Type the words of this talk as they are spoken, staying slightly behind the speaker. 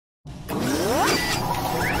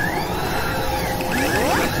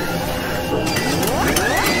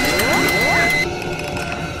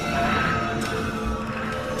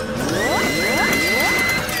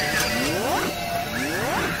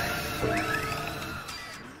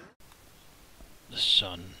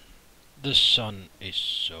sun. The sun is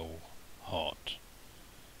so hot.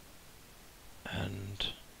 And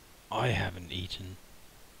I haven't eaten.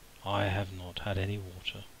 I have not had any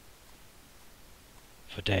water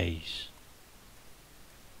for days.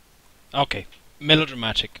 Okay,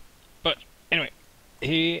 melodramatic. But anyway,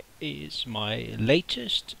 here is my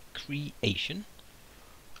latest creation.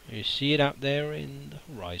 You see it out there in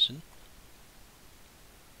the horizon.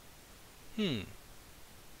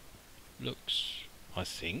 Looks, I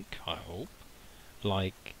think, I hope,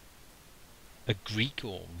 like a Greek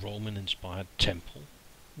or Roman inspired temple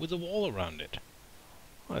with a wall around it.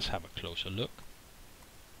 Let's have a closer look.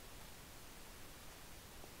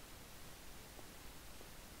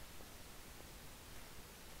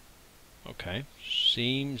 Okay,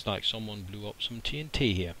 seems like someone blew up some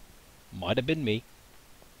TNT here. Might have been me.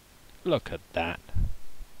 Look at that.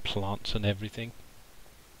 Plants and everything.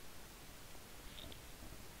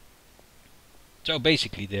 So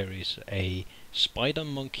basically there is a spider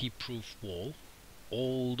monkey proof wall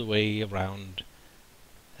all the way around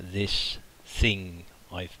this thing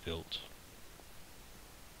I've built.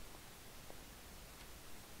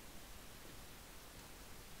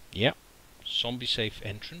 Yep, zombie safe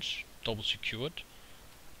entrance, double secured,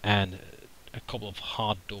 and a couple of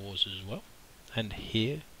hard doors as well. And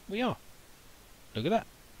here we are. Look at that.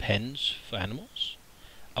 Pens for animals,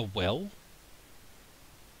 a well,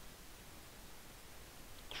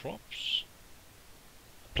 crops,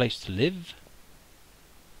 a place to live.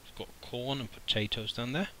 It's got corn and potatoes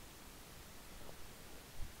down there.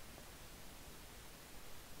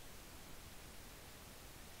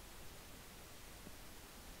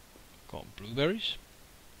 Got blueberries,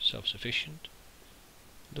 self-sufficient.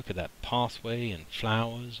 Look at that pathway and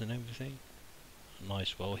flowers and everything. A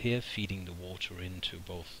nice well here, feeding the water into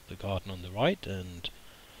both the garden on the right and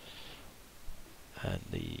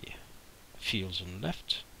the fields on the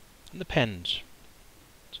left. And the pens.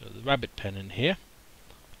 So the rabbit pen in here,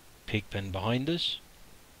 pig pen behind us.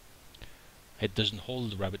 It doesn't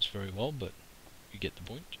hold the rabbits very well, but you get the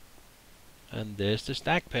point. And there's the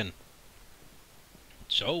stag pen.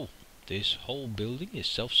 So this whole building is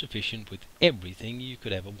self-sufficient with everything you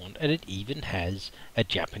could ever want, and it even has a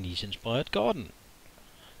Japanese inspired garden.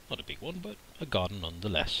 Not a big one, but a garden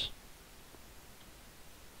nonetheless.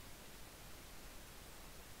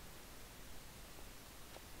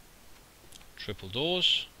 Triple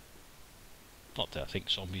doors. Not that I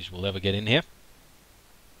think zombies will ever get in here.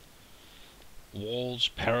 Walls,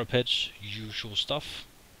 parapets, usual stuff.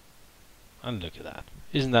 And look at that.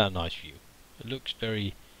 Isn't that a nice view? It looks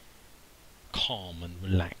very calm and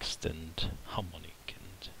relaxed and harmonious.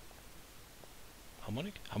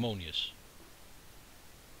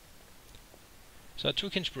 So I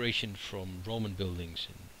took inspiration from Roman buildings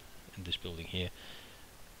in this building here.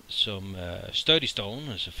 Some sturdy stone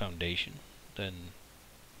as a foundation, then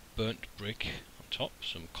burnt brick on top,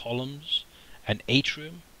 some columns, an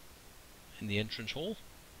atrium in the entrance hall.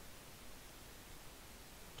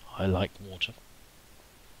 I like water.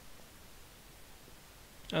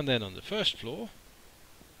 And then on the first floor,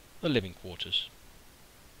 the living quarters,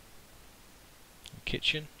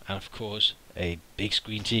 kitchen, and of course a big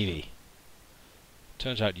screen TV.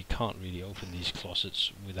 Turns out you can't really open these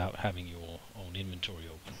closets without having your own inventory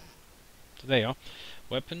open. So there you are.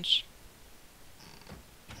 Weapons.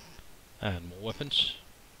 And more weapons.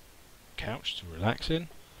 Couch to relax in.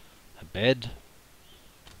 A bed.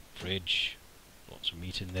 Fridge. Lots of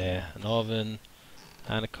meat in there. An oven.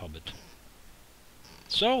 And a cupboard.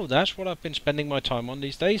 So that's what I've been spending my time on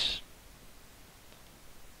these days.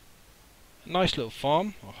 A nice little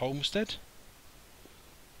farm or homestead.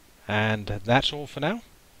 And that's all for now.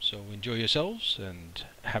 So enjoy yourselves and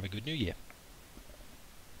have a good new year.